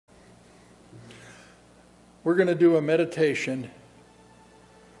We're going to do a meditation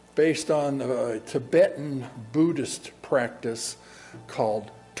based on a Tibetan Buddhist practice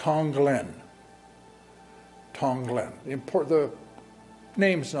called Tonglen. Tonglen. The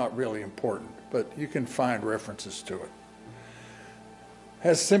name's not really important, but you can find references to it.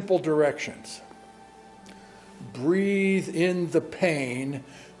 Has simple directions. Breathe in the pain,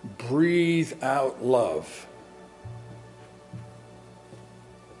 breathe out love.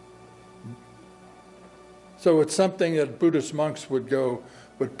 So it's something that Buddhist monks would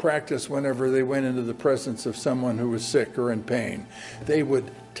practice whenever they went into the presence of someone who was sick or in pain. They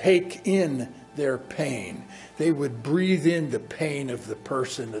would take in their pain. They would breathe in the pain of the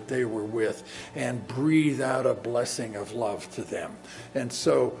person that they were with and breathe out a blessing of love to them. And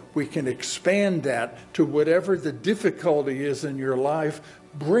so we can expand that to whatever the difficulty is in your life.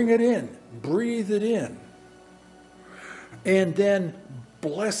 Bring it in, breathe it in, and then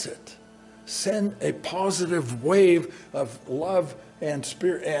bless it. Send a positive wave of love and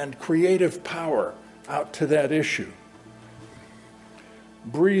spirit and creative power out to that issue.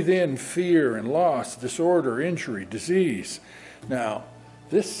 Breathe in fear and loss, disorder, injury, disease. Now,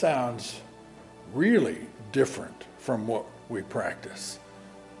 this sounds really different from what we practice.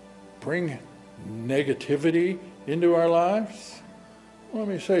 Bring negativity into our lives? Let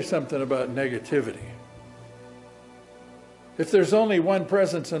me say something about negativity. If there's only one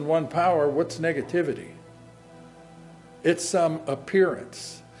presence and one power, what's negativity? It's some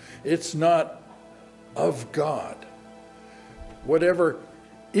appearance. It's not of God. Whatever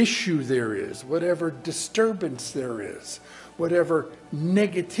issue there is, whatever disturbance there is, whatever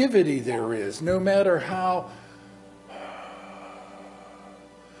negativity there is, no matter how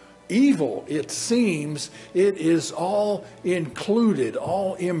evil it seems, it is all included,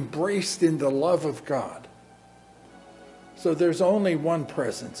 all embraced in the love of God. So there's only one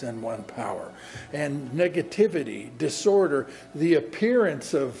presence and one power. And negativity, disorder, the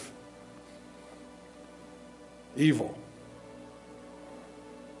appearance of evil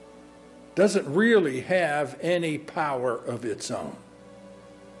doesn't really have any power of its own.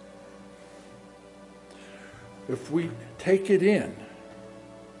 If we take it in,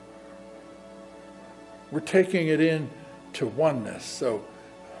 we're taking it in to oneness. So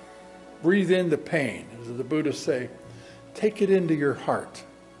breathe in the pain, as the Buddhists say. Take it into your heart.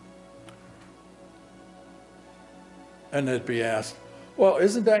 And it'd be asked, well,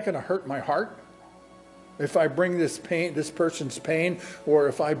 isn't that going to hurt my heart? If I bring this pain, this person's pain, or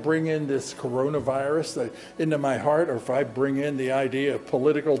if I bring in this coronavirus into my heart, or if I bring in the idea of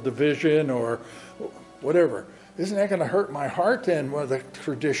political division or whatever, isn't that going to hurt my heart? And well, the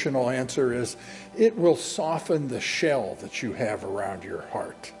traditional answer is, it will soften the shell that you have around your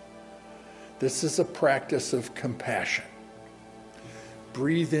heart. This is a practice of compassion.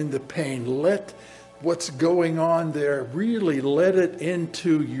 Breathe in the pain. Let what's going on there, really let it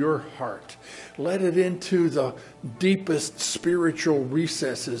into your heart. Let it into the deepest spiritual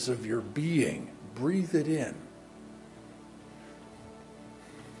recesses of your being. Breathe it in.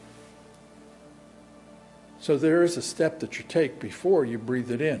 So there is a step that you take before you breathe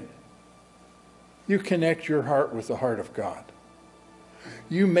it in. You connect your heart with the heart of God.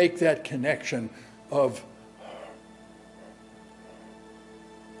 You make that connection of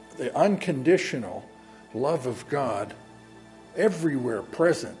the unconditional love of God everywhere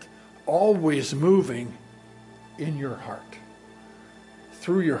present, always moving in your heart,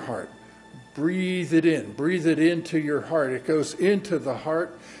 through your heart. Breathe it in. Breathe it into your heart. It goes into the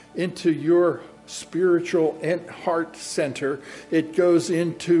heart, into your spiritual heart center. It goes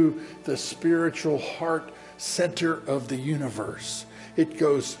into the spiritual heart center of the universe. It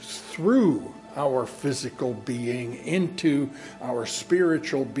goes through our physical being into our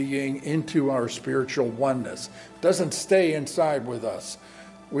spiritual being, into our spiritual oneness. It doesn't stay inside with us.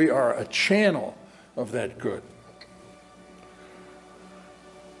 We are a channel of that good.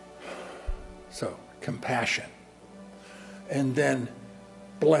 So, compassion. And then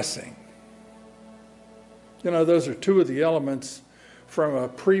blessing. You know, those are two of the elements from a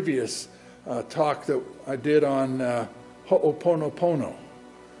previous talk that I did on Ho'oponopono,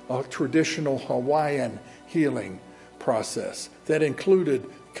 a traditional Hawaiian healing process that included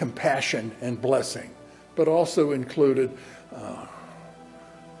compassion and blessing, but also included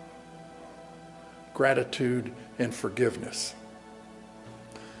gratitude and forgiveness.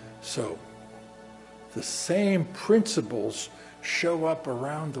 So, the same principles show up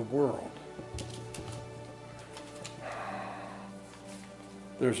around the world.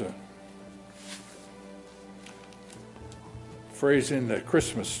 There's a phrase in the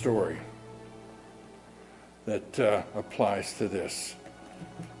Christmas story that applies to this.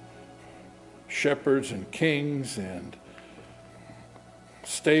 shepherds and kings and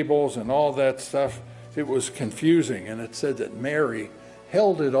stables and all that stuff. It was confusing, and it said that Mary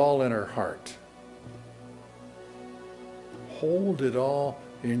held it all in her heart. Hold it all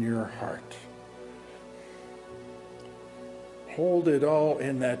in your heart. Hold it all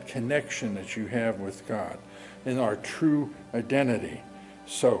in that connection that you have with God, in our true identity.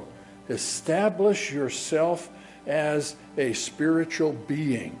 So, establish yourself as a spiritual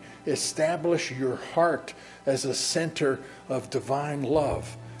being. Establish your heart as a center of divine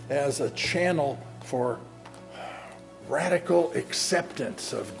love, as a channel for radical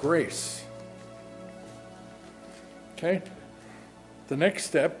acceptance of grace. Okay? The next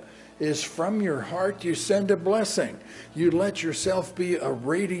step is from your heart you send a blessing. You let yourself be a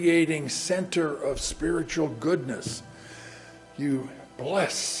radiating center of spiritual goodness. You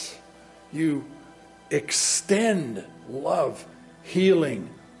bless. You extend love, healing,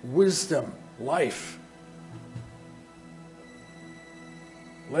 wisdom, life.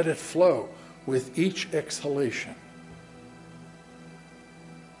 Let it flow with each exhalation.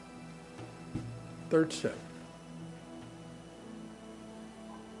 Third step.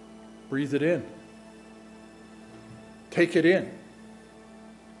 Breathe it in. Take it in.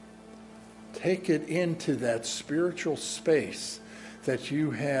 Take it into that spiritual space that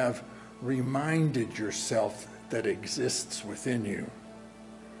you have reminded yourself that exists within you.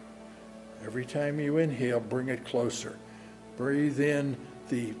 Every time you inhale, bring it closer. Breathe in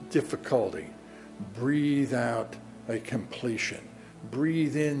the difficulty. Breathe out a completion.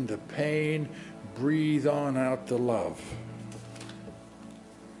 Breathe in the pain. Breathe on out the love.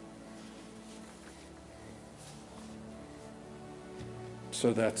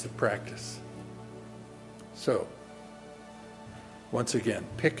 So that's the practice. So, once again,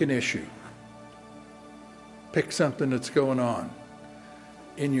 pick an issue. Pick something that's going on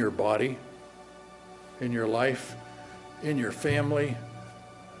in your body, in your life, in your family,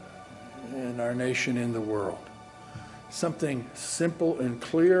 in our nation, in the world. Something simple and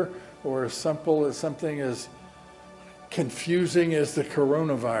clear, or as simple as something as confusing as the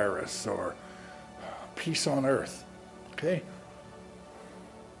coronavirus or peace on earth. Okay?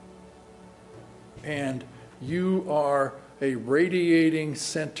 And you are a radiating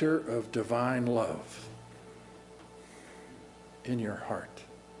center of divine love in your heart.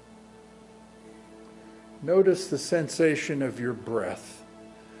 Notice the sensation of your breath.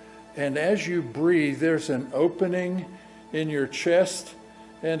 And as you breathe, there's an opening in your chest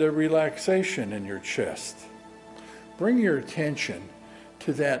and a relaxation in your chest. Bring your attention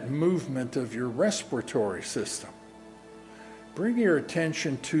to that movement of your respiratory system. Bring your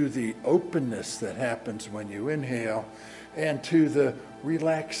attention to the openness that happens when you inhale and to the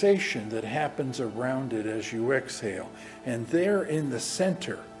relaxation that happens around it as you exhale. And there in the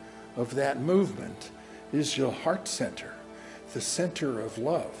center of that movement is your heart center, the center of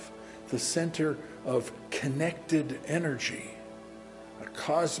love, the center of connected energy, a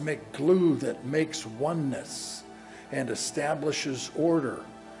cosmic glue that makes oneness and establishes order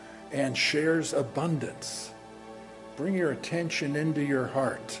and shares abundance. Bring your attention into your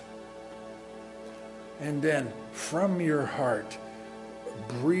heart. And then from your heart,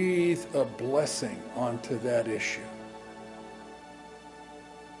 breathe a blessing onto that issue.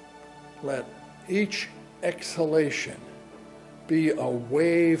 Let each exhalation be a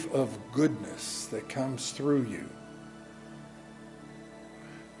wave of goodness that comes through you.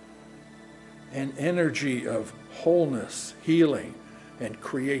 An energy of wholeness, healing, and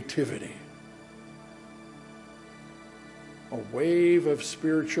creativity. A wave of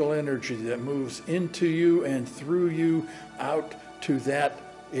spiritual energy that moves into you and through you out to that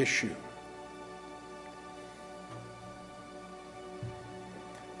issue.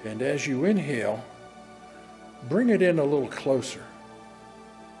 And as you inhale, bring it in a little closer.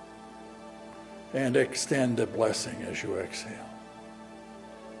 And extend a blessing as you exhale.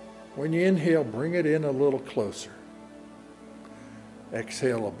 When you inhale, bring it in a little closer.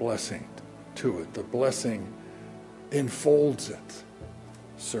 Exhale a blessing to it. The blessing enfolds it,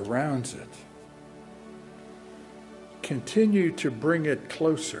 surrounds it. Continue to bring it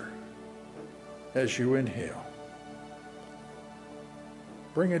closer as you inhale.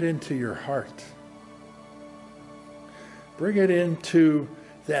 Bring it into your heart. Bring it into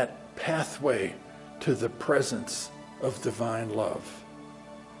that pathway to the presence of divine love.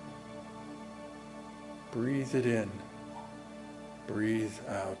 Breathe it in. Breathe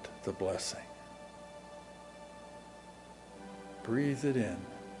out the blessing. Breathe it in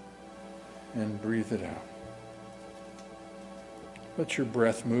and breathe it out. Let your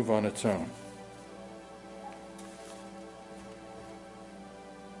breath move on its own.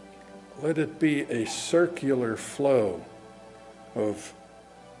 Let it be a circular flow of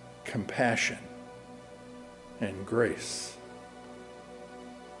compassion and grace.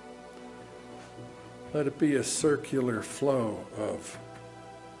 Let it be a circular flow of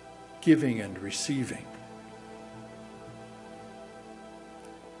giving and receiving.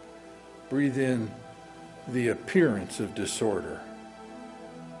 Breathe in the appearance of disorder.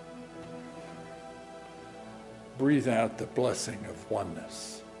 Breathe out the blessing of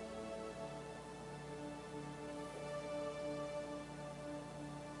oneness.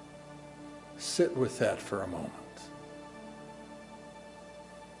 Sit with that for a moment.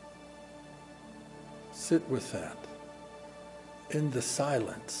 Sit with that in the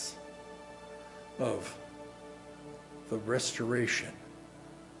silence of the restoration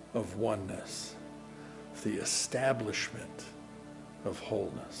of oneness, the establishment of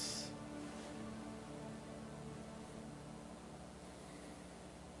wholeness.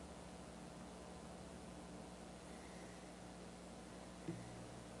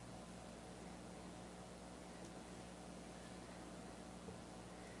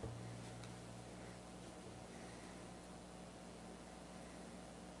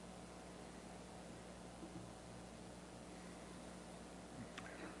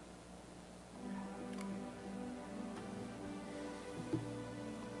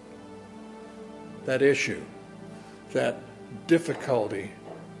 That issue, that difficulty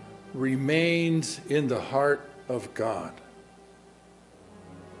remains in the heart of God.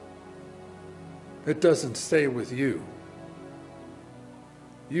 It doesn't stay with you.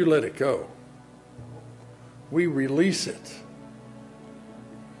 You let it go. We release it.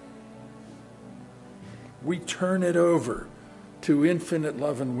 We turn it over to infinite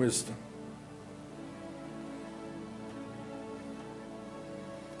love and wisdom.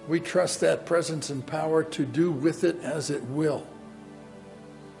 We trust that presence and power to do with it as it will.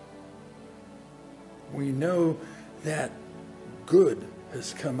 We know that good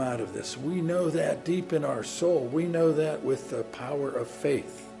has come out of this. We know that deep in our soul. We know that with the power of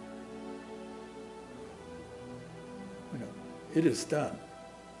faith. It is done.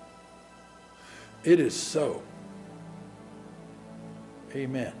 It is so.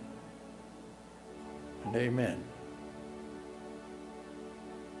 Amen. And amen.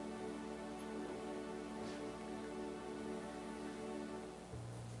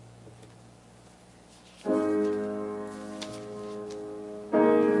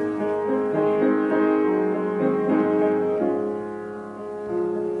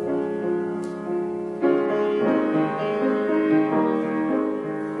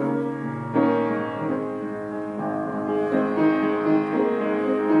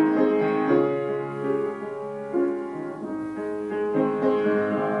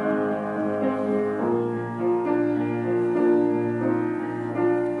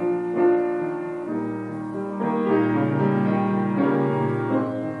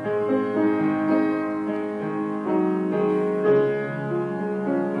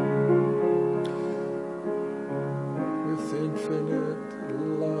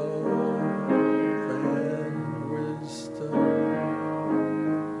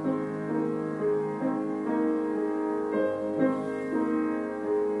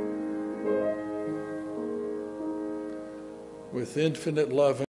 With infinite love